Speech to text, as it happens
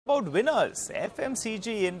about winners.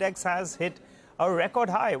 FMCG index has hit a record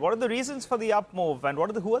high. What are the reasons for the up move and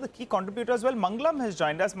who are the key contributors? Well, Mangalam has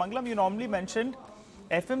joined us. Mangalam, you normally mentioned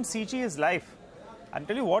FMCG is life. I'll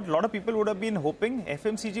tell you what, a lot of people would have been hoping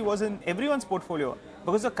FMCG was in everyone's portfolio.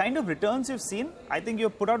 Because the kind of returns you've seen, I think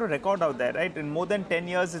you've put out a record out there, right? In more than 10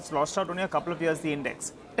 years, it's lost out only a couple of years, the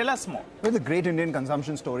index. Tell us more. Well, the great Indian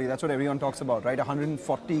consumption story, that's what everyone talks about, right?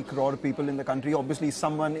 140 crore people in the country. Obviously,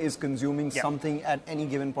 someone is consuming something at any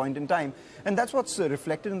given point in time. And that's what's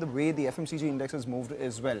reflected in the way the FMCG index has moved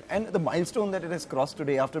as well. And the milestone that it has crossed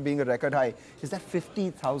today after being a record high is that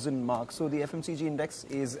 50,000 mark. So the FMCG index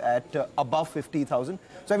is at above 50,000.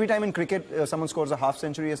 So every time in cricket, someone scores a half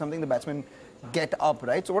century or something, the batsmen get up,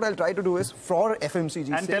 right? So what I'll try to do is for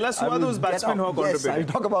FMCG and tell us who are those batsmen who are contributing. Yes, I'll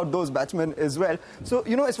talk about those batsmen as well. So,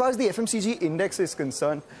 you know, as far as the FMCG index is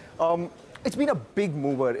concerned, it's been a big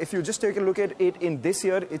mover. If you just take a look at it in this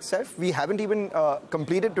year itself, we haven't even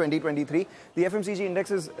completed 2023. The FMCG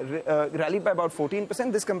index is rallied by about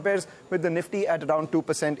 14%. This compares with the Nifty at around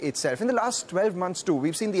 2% itself. In the last 12 months too,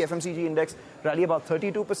 we've seen the FMCG index rally about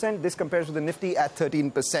 32%. This compares with the Nifty at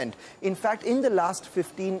 13%. In fact, in the last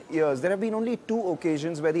 15 years, there have been only 2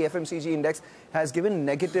 occasions where the FMCG index has given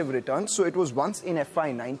negative returns. So it was once in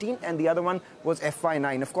FY19 and the other one was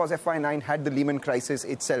FY9. Of course, FY9 had the Lehman crisis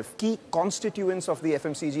itself. Key constituents of the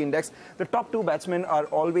FMCG index, the top 2 batsmen are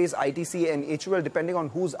always ITC and HUL, depending on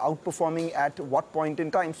who's outperforming at what point in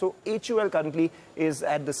time. So HUL currently is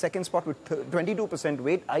at the second spot with 22%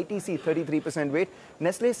 weight, ITC 33% weight,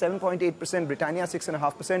 Nestle 7.8%, Britannia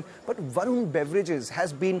 6.5%. But Varun Beverages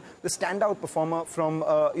has been the standout performer from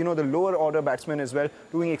the lower order batsmen as well,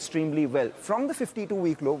 doing extremely well. From the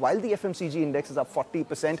 52-week low, while the FMCG index is up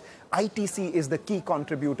 40%, ITC is the key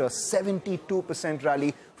contributor, 72%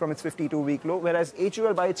 rally from its 52-week low, whereas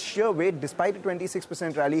HUL by its sheer weight, despite a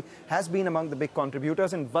 26% rally, has been among the big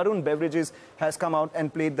contributors, and Varun Beverages has come out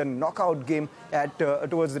and played the knockout game at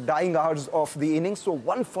towards the dying hours of the innings. So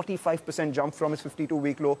 145% jump from its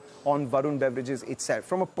 52-week low on Varun Beverages itself.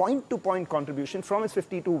 From a point-to-point contribution from its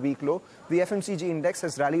 52-week low, the FMCG index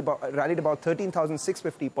has rallied about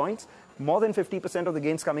 13,650 points. More than 50% of the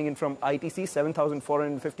gains coming in from ITC,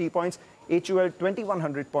 7,450 points, HUL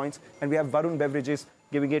 2,100 points, and we have Varun Beverages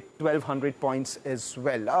giving it 1,200 points as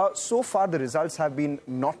well. So far, the results have been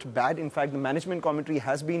not bad. In fact, the management commentary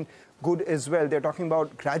has been good as well. They're talking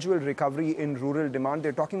about gradual recovery in rural demand.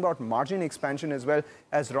 They're talking about margin expansion as well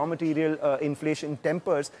as raw material inflation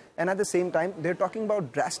tempers. And at the same time, they're talking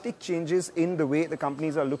about drastic changes in the way the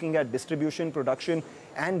companies are looking at distribution, production,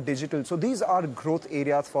 and digital. So these are growth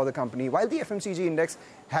areas for the company. While the FMCG index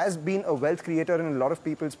has been a wealth creator in a lot of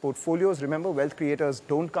people's portfolios, remember, wealth creators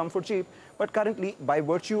don't come for cheap. But currently, by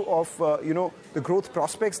virtue of the growth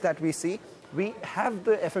prospects that we see, we have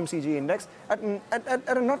the FMCG index at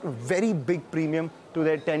a not very big premium to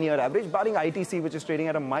their 10-year average, barring ITC, which is trading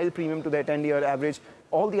at a mild premium to their 10-year average.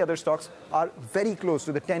 All the other stocks are very close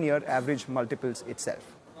to the 10-year average multiples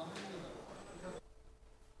itself.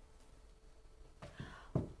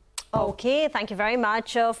 Okay, thank you very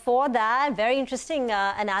much for that. Very interesting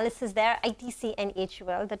analysis there. ITC and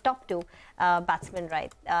HUL, the top 2 batsmen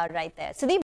right there. So